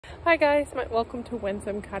Hi guys, welcome to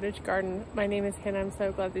Winsome Cottage Garden. My name is Hannah. I'm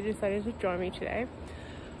so glad that you decided to join me today.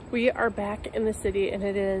 We are back in the city and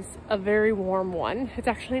it is a very warm one. It's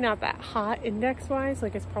actually not that hot index wise,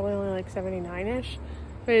 like it's probably only like 79-ish,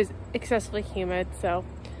 but it is excessively humid, so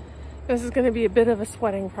this is going to be a bit of a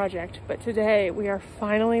sweating project. But today we are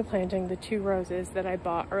finally planting the 2 roses that I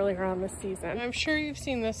bought earlier on this season. I'm sure you've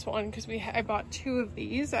seen this one because I bought 2 of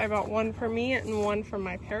these. I bought one for me and one for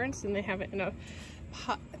my parents, and they have it in a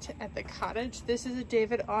pot at the cottage. This is a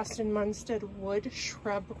David Austin Munstead wood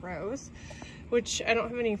shrub rose, which I don't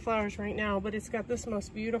have any flowers right now, but it's got this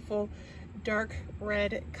most beautiful dark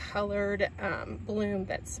red colored bloom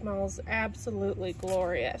that smells absolutely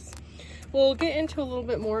glorious. We'll get into a little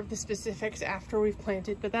bit more of the specifics after we've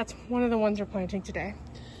planted, but that's one of the ones we're planting today.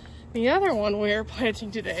 The other one we're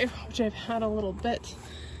planting today, which I've had a little bit,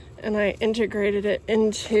 and I integrated it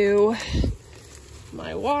into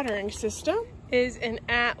my watering system, is an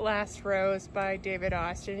At Last Rose by David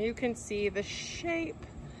Austin. You can see the shape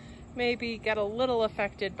maybe got a little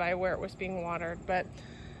affected by where it was being watered, but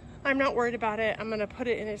I'm not worried about it. I'm gonna put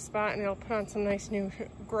it in a spot and it'll put on some nice new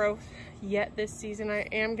growth yet this season. I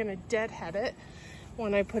am gonna deadhead it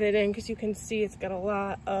when I put it in because you can see it's got a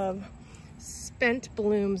lot of spent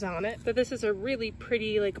blooms on it. But this is a really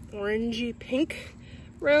pretty like orangey pink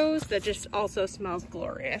rose that just also smells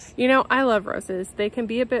glorious. You know, I love roses. They can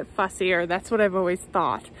be a bit fussier. That's what I've always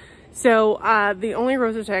thought. So the only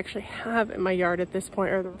roses I actually have in my yard at this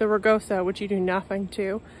point are the rugosa, which you do nothing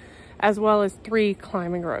to, as well as 3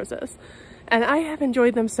 climbing roses. And I have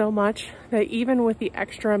enjoyed them so much that even with the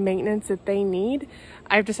extra maintenance that they need,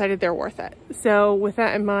 I've decided they're worth it. So with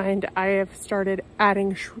that in mind, I have started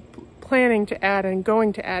planning to add and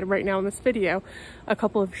going to add right now in this video a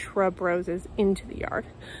couple of shrub roses into the yard.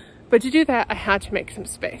 But to do that, I had to make some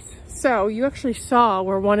space. So you actually saw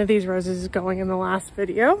where one of these roses is going in the last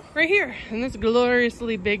video. Right here, in this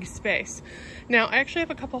gloriously big space. Now, I actually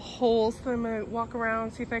have a couple holes that I'm gonna walk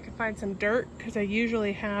around, see if I can find some dirt, because I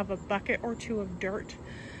usually have a bucket or 2 of dirt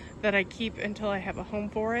that I keep until I have a home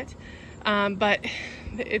for it. But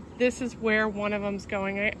this is where one of them's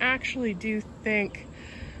going. I actually do think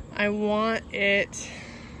I want it,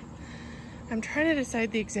 I'm trying to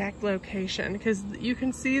decide the exact location because you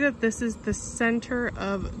can see that this is the center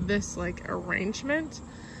of this like arrangement,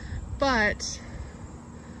 but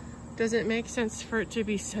does it make sense for it to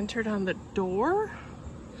be centered on the door?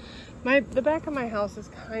 The back of my house is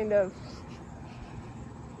kind of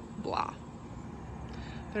blah.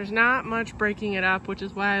 There's not much breaking it up, which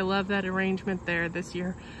is why I love that arrangement there this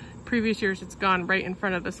year. Previous years it's gone right in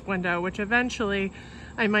front of this window, which eventually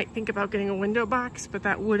I might think about getting a window box, but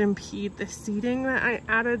that would impede the seating that I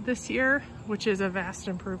added this year, which is a vast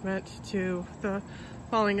improvement to the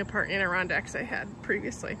falling apart Adirondacks I had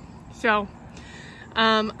previously. So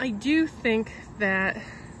I do think that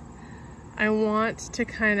I want to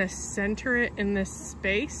kind of center it in this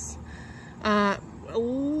space a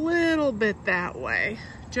little bit that way,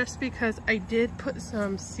 just because I did put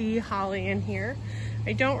some sea holly in here.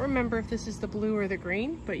 I don't remember if this is the blue or the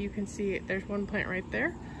green, but you can see there's one plant right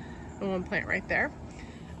there and one plant right there.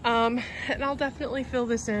 And I'll definitely fill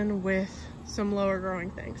this in with some lower growing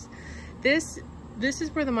things. This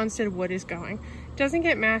is where the Munstead wood is going. It doesn't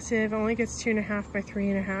get massive, only gets 2.5 by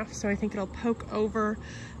 3.5, so I think it'll poke over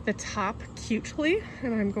the top cutely,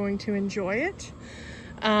 and I'm going to enjoy it.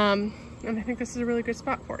 And I think this is a really good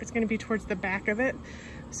spot for it. It's going to be towards the back of it.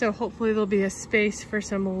 So hopefully there'll be a space for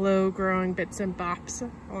some low growing bits and bops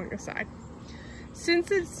along the side. Since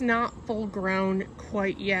it's not full grown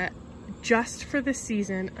quite yet, just for the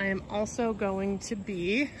season, I am also going to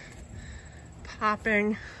be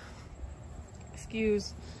popping,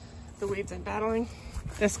 excuse the weeds I'm battling,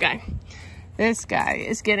 this guy. This guy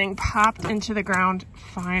is getting popped into the ground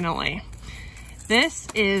finally. This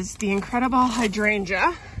is the incredible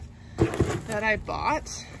hydrangea that I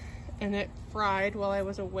bought, and it fried while I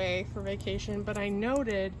was away for vacation, but I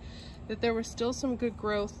noted that there was still some good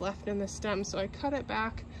growth left in the stem, so I cut it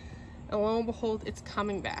back, and lo and behold, it's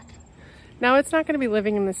coming back. Now, it's not going to be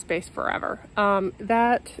living in this space forever.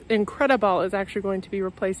 That Incredible is actually going to be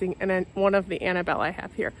replacing one of the Annabelle I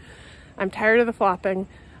have here. I'm tired of the flopping.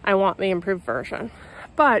 I want the improved version.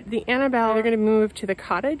 But the Annabelle, they're going to move to the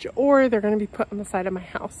cottage, or they're going to be put on the side of my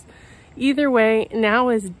house. Either way, now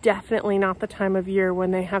is definitely not the time of year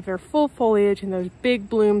when they have their full foliage and those big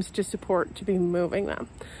blooms to support to be moving them.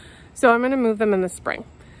 So I'm going to move them in the spring.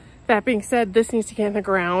 That being said, this needs to get in the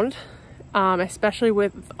ground, especially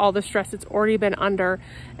with all the stress it's already been under.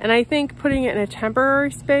 And I think putting it in a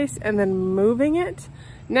temporary space and then moving it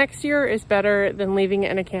next year is better than leaving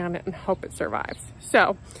it in a can and hope it survives.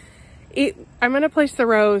 So I'm gonna place the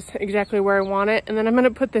rose exactly where I want it, and then I'm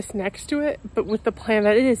gonna put this next to it, but with the plan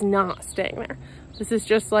that it is not staying there. This is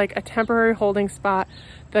just like a temporary holding spot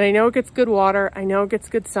that I know it gets good water, I know it gets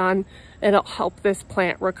good sun, and it'll help this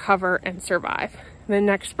plant recover and survive. And then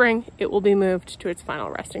next spring, it will be moved to its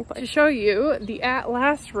final resting place. To show you, the At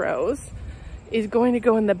Last rose is going to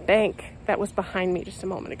go in the bank that was behind me just a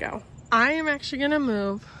moment ago. I am actually gonna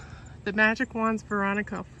move the Magic Wands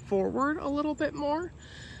Veronica forward a little bit more.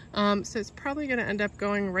 So it's probably gonna end up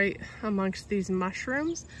going right amongst these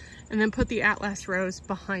mushrooms, and then put the At Last rose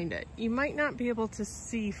behind it. You might not be able to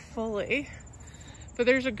see fully, but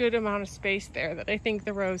there's a good amount of space there that I think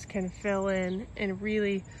the rose can fill in and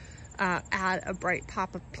really add a bright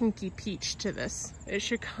pop of pinky peach to this. It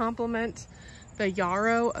should complement the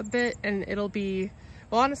yarrow a bit, and it'll be,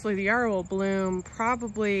 well, honestly, the yarrow will bloom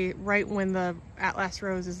probably right when the At Last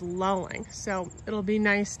rose is lulling. So it'll be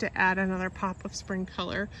nice to add another pop of spring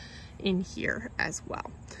color in here as well.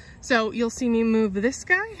 So you'll see me move this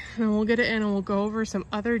guy, and we'll get it in and we'll go over some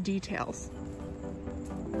other details.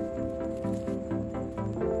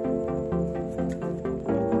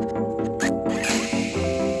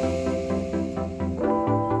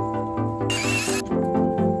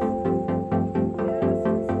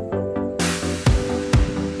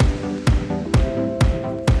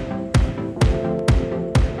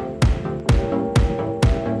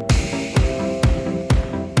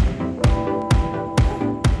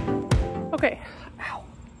 Okay, ow.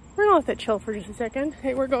 We're gonna let that chill for just a second.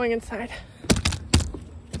 Hey, we're going inside.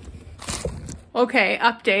 Okay,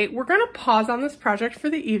 update. We're gonna pause on this project for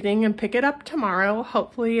the evening and pick it up tomorrow.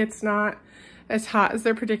 Hopefully it's not as hot as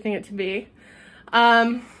they're predicting it to be.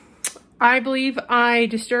 I believe I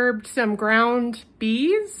disturbed some ground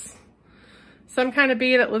bees, some kind of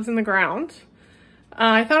bee that lives in the ground.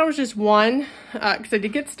 I thought it was just one, because I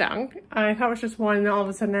did get stung. I thought it was just one, and all of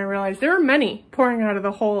a sudden I realized there were many pouring out of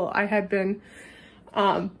the hole I had been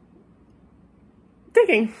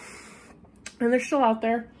digging. And they're still out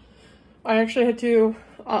there. I actually had to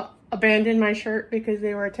abandon my shirt because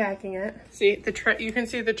they were attacking it. See, you can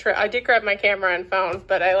see the tray. I did grab my camera and phone,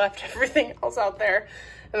 but I left everything else out there.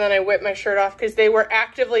 And then I whipped my shirt off because they were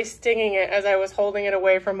actively stinging it as I was holding it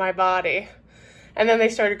away from my body. And then they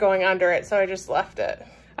started going under it, so I just left it.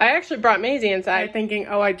 I actually brought Maisie inside thinking,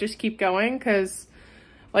 oh, I'd just keep going because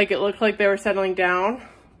like it looked like they were settling down,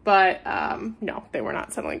 but no, they were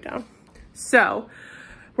not settling down. So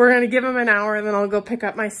we're gonna give them an hour, and then I'll go pick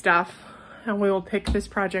up my stuff, and we will pick this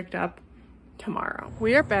project up tomorrow.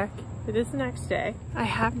 We are back. It is the next day. I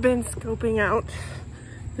have been scoping out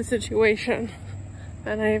the situation,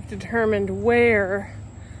 and I have determined where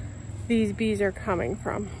these bees are coming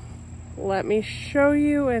from. Let me show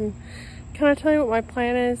you and kind of tell you what my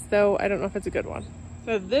plan is, though I don't know if it's a good one.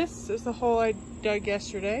 So this is the hole I dug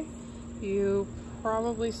yesterday. You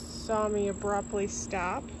probably saw me abruptly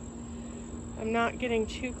stop. I'm not getting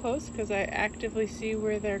too close because I actively see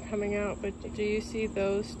where they're coming out, but do you see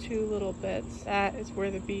those two little bits? That is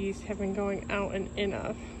where the bees have been going out and in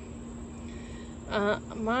of.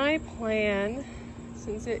 My plan,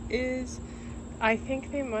 since it is, I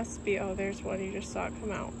think they must be, oh, there's one you just saw it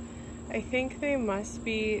come out. I think they must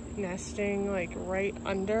be nesting like right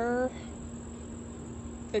under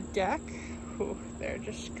the deck. Ooh, they're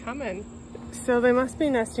just coming. So they must be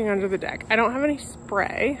nesting under the deck. I don't have any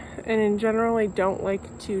spray, and in general I don't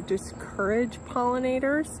like to discourage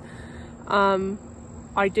pollinators.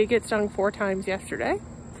 I did get stung 4 times yesterday.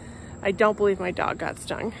 I don't believe my dog got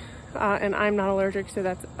stung, and I'm not allergic, so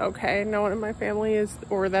that's okay. No one in my family is,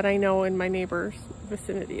 or that I know in my neighbor's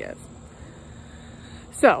vicinity is.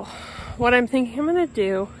 So what I'm thinking I'm gonna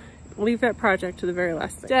do, leave that project to the very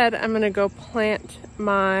last thing. Instead, I'm gonna go plant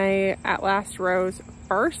my At Last rose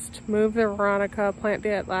first, move the Veronica, plant the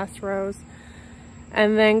At Last rose,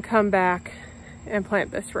 and then come back and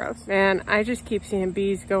plant this rose. Man, I just keep seeing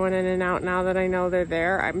bees going in and out now that I know they're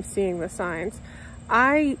there. I'm seeing the signs.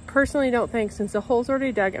 I personally don't think, since the hole's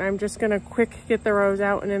already dug and I'm just gonna quick get the rose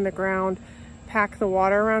out and in the ground, pack the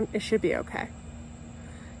water around, it should be okay.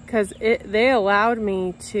 Because they allowed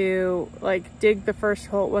me to like dig the first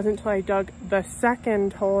hole. It wasn't until I dug the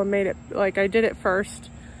second hole and made it, like I did it first,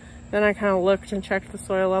 then I kind of looked and checked the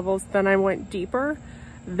soil levels, then I went deeper.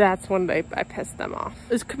 That's when I pissed them off.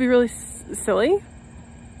 This could be really silly.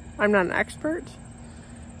 I'm not an expert,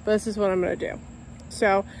 but this is what I'm gonna do.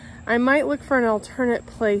 So I might look for an alternate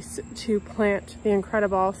place to plant the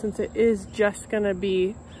Incredible, since it is just gonna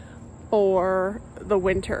be for the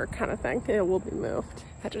winter kind of thing. It will be moved.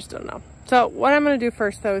 I just don't know. So what I'm gonna do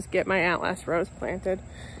first though is get my At Last rose planted,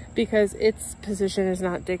 because its position is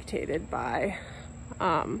not dictated by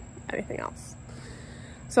anything else.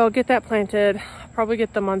 So I'll get that planted, probably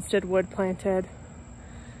get the Munstead wood planted,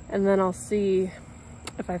 and then I'll see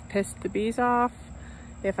if I've pissed the bees off.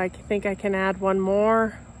 If I think I can add one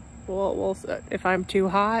more, we'll if I'm too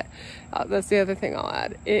hot, that's the other thing I'll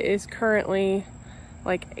add. It is currently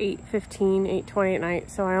like 8:15, 8:20 at night,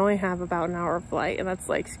 so I only have about an hour of light, and that's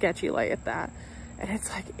like sketchy light at that. And it's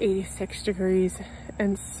like 86 degrees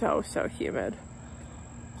and so humid.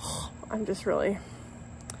 I'm just really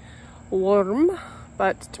warm,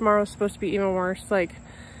 but tomorrow's supposed to be even worse, like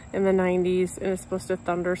in the 90s, and it's supposed to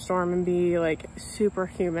thunderstorm and be like super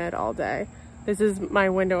humid all day. This is my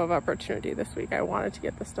window of opportunity this week. I wanted to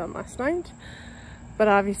get this done last night, but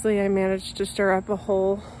obviously I managed to stir up a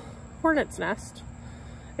whole hornet's nest.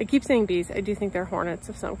 I keep saying bees, I do think they're hornets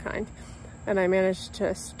of some kind. And I managed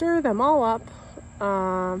to stir them all up.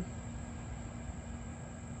 And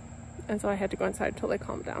so I had to go inside until they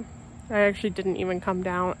calmed down. I actually didn't even come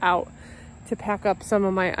out to pack up some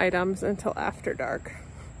of my items until after dark.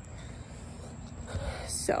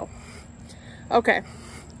 So, okay,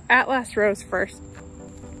 Atlas Rose first.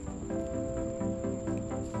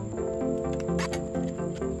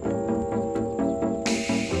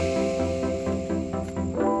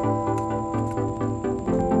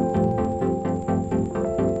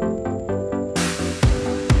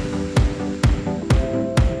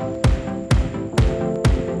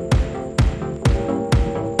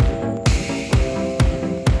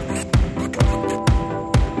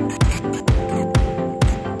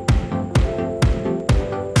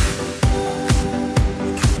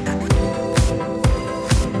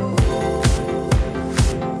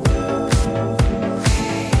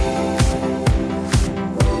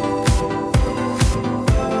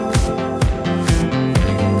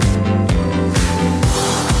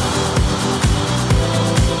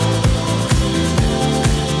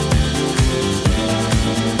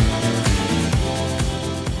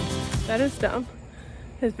 That is done.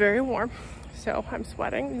 It's very warm, so I'm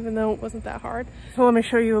sweating even though it wasn't that hard. So let me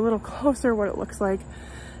show you a little closer what it looks like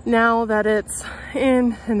now that it's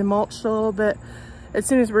in and mulched a little bit. As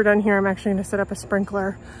soon as we're done here, I'm actually going to set up a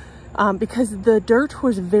sprinkler because the dirt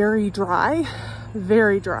was very dry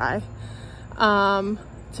to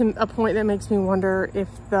a point that makes me wonder if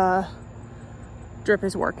the drip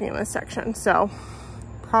is working in this section. So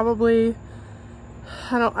probably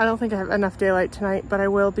I don't think I have enough daylight tonight, but I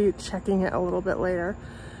will be checking it a little bit later,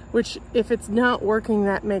 which if it's not working,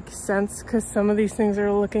 that makes sense because some of these things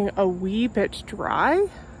are looking a wee bit dry.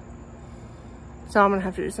 So I'm gonna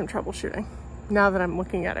have to do some troubleshooting now that I'm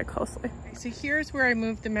looking at it closely. So here's where I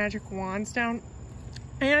moved the magic wands down.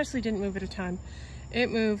 I honestly didn't move it a ton. It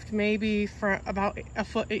moved maybe for about a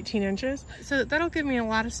foot, 18 inches. So that'll give me a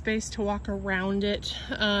lot of space to walk around it,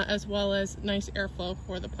 as well as nice airflow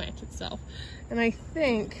for the plant itself. And I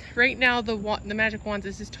think right now the magic wands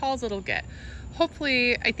is as tall as it'll get.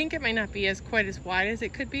 Hopefully, I think it might not be quite as wide as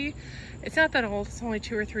it could be. It's not that old, it's only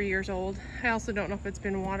 2 or 3 years old. I also don't know if it's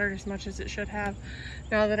been watered as much as it should have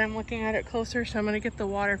now that I'm looking at it closer, so I'm gonna get the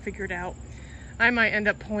water figured out. I might end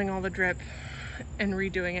up pulling all the drip and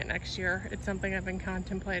redoing it next year. It's something I've been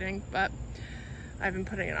contemplating, but I've been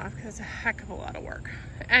putting it off because it's a heck of a lot of work.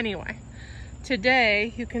 Anyway,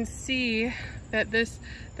 today you can see that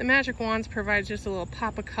the magic wands provides just a little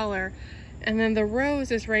pop of color, and then the rose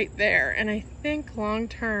is right there, and I think long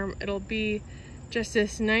term it'll be just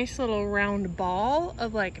this nice little round ball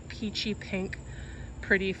of like peachy pink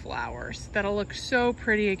pretty flowers that'll look so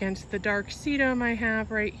pretty against the dark sedum I have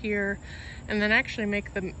right here, and then actually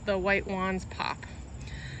make the white wands pop.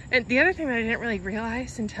 And the other thing that I didn't really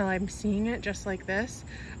realize until I'm seeing it just like this,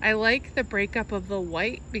 I like the breakup of the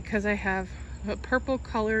white because I have a purple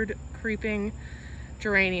colored creeping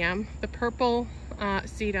geranium, the purple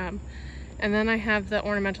sedum, and then I have the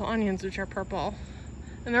ornamental onions, which are purple.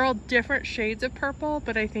 And they're all different shades of purple,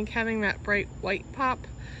 but I think having that bright white pop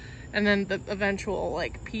and then the eventual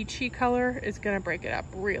like peachy color is gonna break it up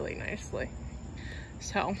really nicely.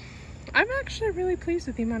 So I'm actually really pleased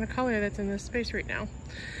with the amount of color that's in this space right now.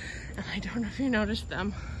 And I don't know if you noticed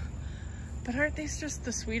them, but aren't these just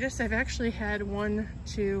the sweetest? I've actually had 1,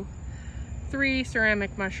 2, 3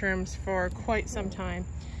 ceramic mushrooms for quite some time,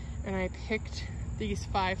 and I picked these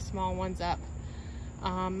 5 small ones up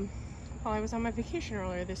while I was on my vacation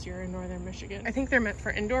earlier this year in northern Michigan. I think they're meant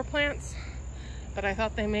for indoor plants, but I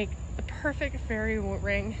thought they make the perfect fairy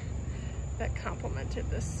ring that complemented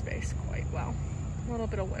this space quite well. A little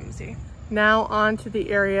bit of whimsy. Now on to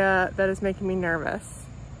the area that is making me nervous.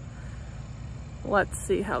 Let's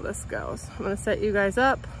see how this goes. I'm gonna set you guys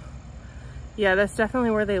up. Yeah, that's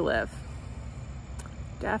definitely where they live.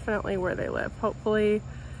 Definitely where they live. Hopefully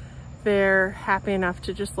they're happy enough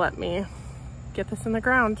to just let me get this in the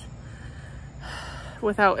ground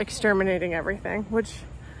without exterminating everything, which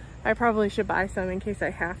I probably should buy some in case I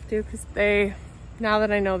have to, because now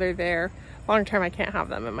that I know they're there, long term I can't have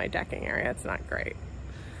them in my decking area. It's not great.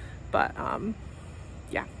 But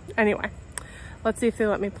yeah, anyway, let's see if they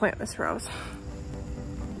let me plant this rose.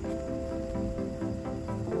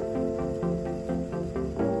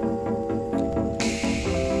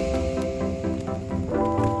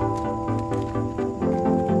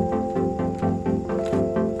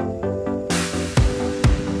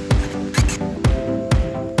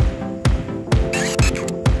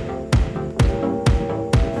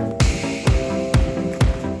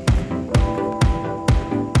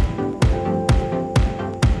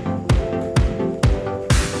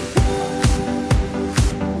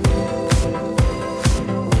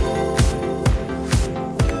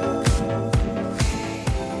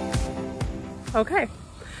 Okay,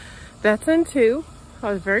 that's in 2.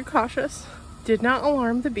 I was very cautious. Did not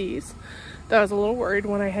alarm the bees. Though I was a little worried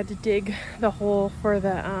when I had to dig the hole for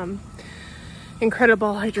the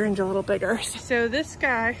incredible hydrangea a little bigger. So this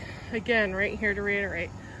guy, again, right here to reiterate,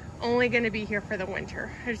 only going to be here for the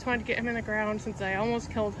winter. I just wanted to get him in the ground since I almost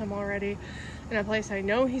killed him already in a place I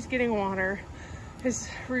know he's getting water. His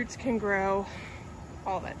roots can grow,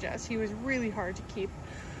 all that jazz. He was really hard to keep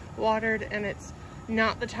watered, and it's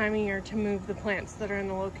not the time of year to move the plants that are in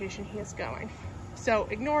the location he is going. So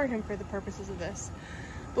ignore him for the purposes of this.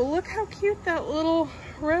 But look how cute that little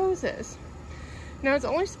rose is. Now it's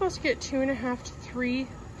only supposed to get 2.5 to 3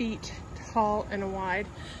 feet tall and wide.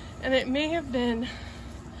 And it may have been,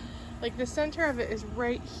 like the center of it is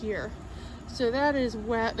right here. So that is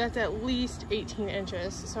wet, that's at least 18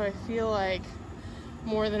 inches. So I feel like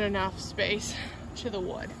more than enough space to the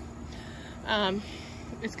wood.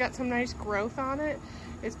 It's got some nice growth on it.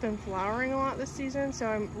 It's been flowering a lot this season, so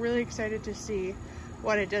I'm really excited to see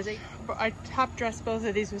what it does. I top dressed both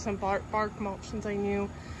of these with some bark mulch since I knew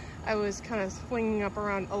I was kind of flinging up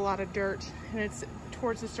around a lot of dirt, and it's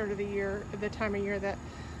towards the start of the year, the time of year that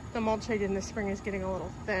the mulch I did in the spring is getting a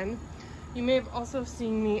little thin. You may have also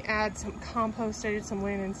seen me add some compost. I did some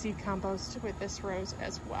land and seed compost with this rose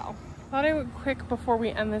as well. Thought I would quick, before we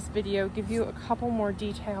end this video, give you a couple more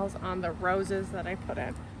details on the roses that I put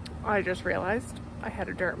in. I just realized I had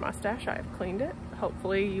a dirt mustache. I've cleaned it.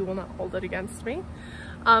 Hopefully you will not hold it against me.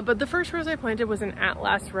 But the first rose I planted was an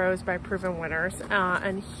Atlas rose by Proven Winners.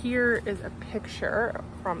 And here is a picture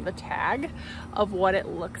from the tag of what it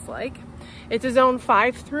looks like. It's a zone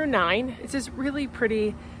 5 through 9. It's this really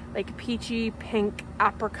pretty, like peachy pink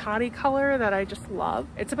apricot-y color that I just love.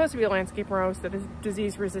 It's supposed to be a landscape rose that is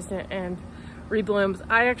disease resistant and reblooms.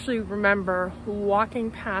 I actually remember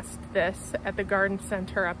walking past this at the garden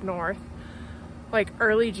center up north, like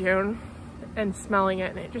early June, and smelling it,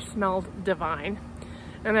 and it just smelled divine.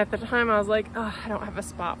 And at the time I was like, oh, I don't have a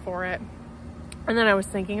spot for it. And then I was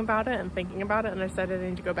thinking about it, and I decided I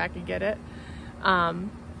need to go back and get it.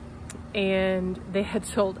 And they had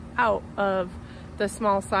sold out of the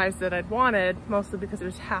small size that I'd wanted, mostly because it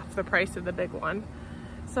was half the price of the big one.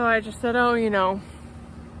 So I just said, oh, you know,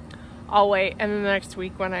 I'll wait. And then the next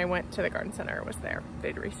week when I went to the garden center, it was there.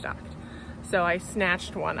 They'd restocked. So I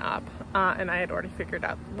snatched one up, and I had already figured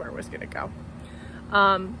out where it was gonna go.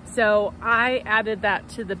 So I added that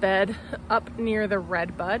to the bed up near the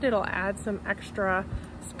red bud. It'll add some extra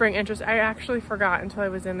spring interest. I actually forgot until I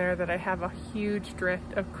was in there that I have a huge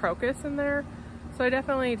drift of crocus in there. So I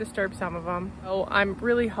definitely disturbed some of them. So I'm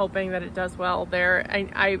really hoping that it does well there.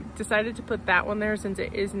 I decided to put that one there since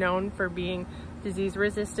it is known for being disease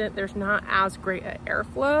resistant. There's not as great an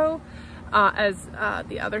airflow as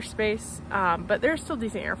the other space, but there's still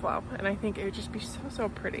decent airflow, and I think it would just be so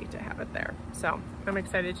pretty to have it there. So I'm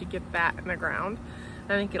excited to get that in the ground.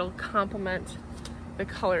 I think it'll complement the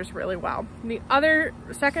colors really well. The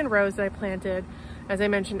second rose that I planted, as I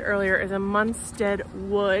mentioned earlier, is a Munstead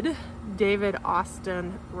Wood David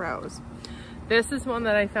Austin rose. This is one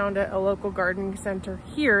that I found at a local gardening center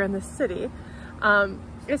here in the city.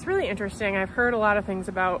 It's really interesting. I've heard a lot of things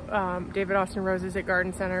about David Austin roses at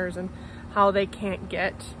garden centers and how they can't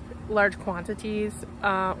get large quantities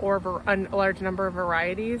or a large number of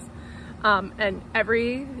varieties. And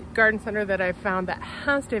every garden center that I've found that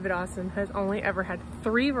has David Austin has only ever had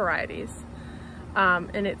 3 varieties.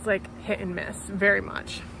 And it's like hit and miss very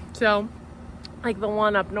much. So like the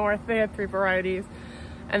one up north, they had 3 varieties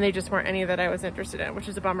and they just weren't any that I was interested in, which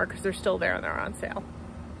is a bummer because they're still there and they're on sale.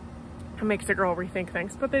 It makes a girl rethink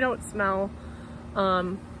things, but they don't smell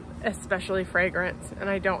especially fragrant, and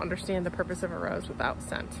I don't understand the purpose of a rose without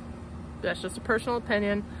scent. That's just a personal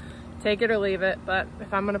opinion. Take it or leave it, but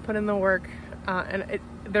if I'm gonna put in the work, and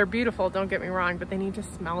they're beautiful, don't get me wrong, but they need to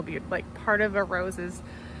smell beautiful. Like, part of a rose's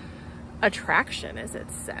attraction is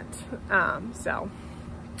its scent. So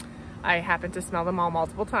I happened to smell them all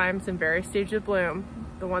multiple times in various stages of bloom.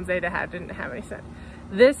 The ones they had didn't have any scent.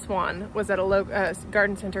 This one was at a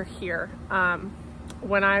garden center here.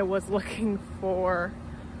 When I was looking for,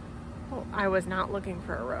 well, I was not looking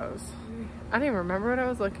for a rose. I don't even remember what I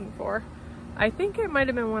was looking for. I think it might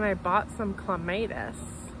have been when I bought some clematis,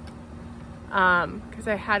 because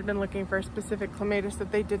I had been looking for a specific clematis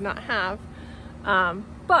that they did not have.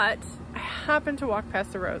 But I happened to walk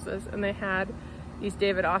past the roses and they had these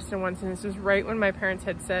David Austin ones, and this was right when my parents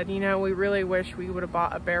had said, you know, we really wish we would have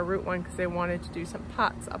bought a bare root one because they wanted to do some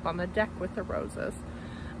pots up on the deck with the roses.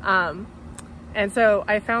 And so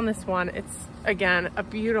I found this one. It's, again, a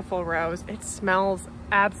beautiful rose. It smells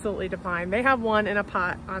absolutely divine. They have one in a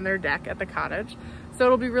pot on their deck at the cottage, so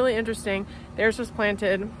it'll be really interesting. Theirs was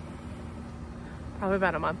planted probably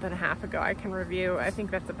about a month and a half ago. I can review, I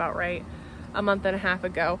think that's about right, a month and a half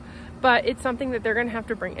ago. But it's something that they're gonna have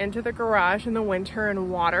to bring into the garage in the winter and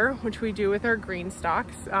water, which we do with our green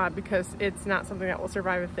stalks, because it's not something that will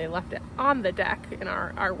survive if they left it on the deck in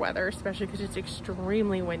our weather, especially because it's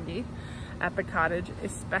extremely windy at the cottage,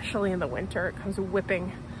 especially in the winter. It comes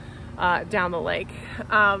whipping down the lake.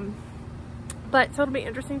 But so it'll be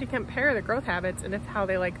interesting to compare the growth habits and how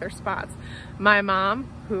they like their spots. My mom,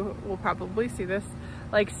 who will probably see this,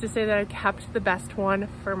 likes to say that I kept the best one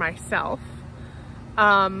for myself.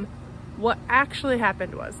 What actually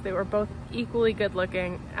happened was they were both equally good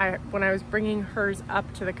looking. When I was bringing hers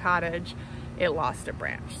up to the cottage, it lost a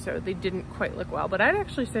branch, so they didn't quite look well. But I'd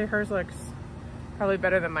actually say hers looks probably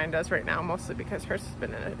better than mine does right now, mostly because hers has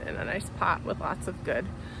been in a nice pot with lots of good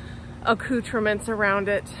accoutrements around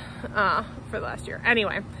it for the last year.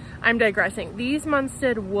 Anyway, I'm digressing. These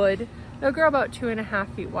Munstead wood, they'll grow about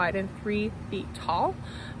 2.5 feet wide and 3 feet tall,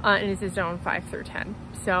 and it's a zone 5 through 10.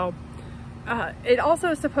 So it also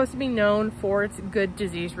is supposed to be known for its good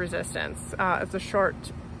disease resistance. It's a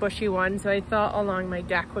short, bushy one, so I thought along my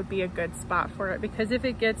deck would be a good spot for it, because if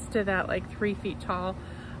it gets to that like 3 feet tall,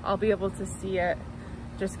 I'll be able to see it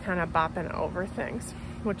just kind of bopping over things,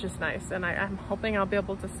 which is nice. And I'm hoping I'll be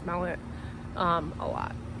able to smell it a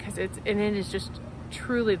lot, because it is just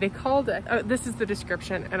truly, they called it, this is the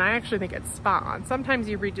description, and I actually think it's spot on. Sometimes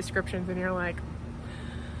you read descriptions and you're like,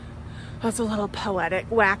 that's a little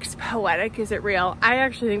poetic, wax poetic, is it real? I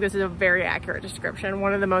actually think this is a very accurate description,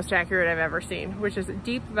 one of the most accurate I've ever seen, which is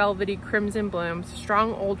deep velvety crimson blooms,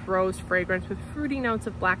 strong old rose fragrance with fruity notes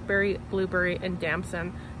of blackberry, blueberry, and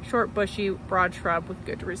damson, short bushy, broad shrub with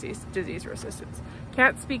good disease resistance.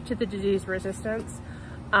 Can't speak to the disease resistance,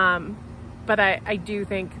 but I do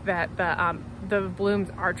think that the blooms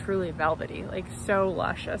are truly velvety, like so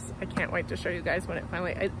luscious. I can't wait to show you guys when it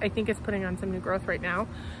finally, I think it's putting on some new growth right now,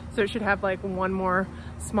 so it should have like one more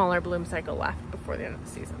smaller bloom cycle left before the end of the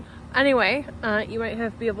season. Anyway, you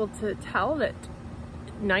might be able to tell that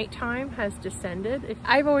nighttime has descended.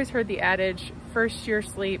 I've always heard the adage, first year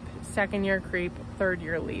sleep, second year creep, third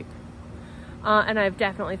year leap. And I've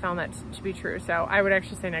definitely found that to be true. So I would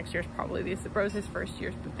actually say next year's probably these roses' first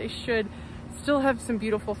years, but they should still have some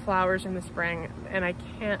beautiful flowers in the spring, and I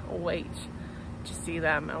can't wait to see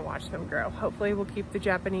them and watch them grow. Hopefully we'll keep the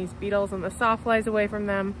Japanese beetles and the sawflies away from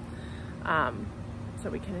them, so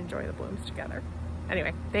we can enjoy the blooms together.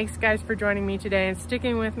 Anyway, thanks guys for joining me today and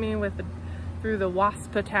sticking with me through the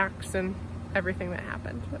wasp attacks and everything that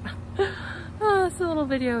happened. This little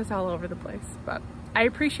video is all over the place, but I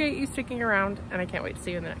appreciate you sticking around, and I can't wait to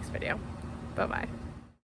see you in the next video. Bye-bye.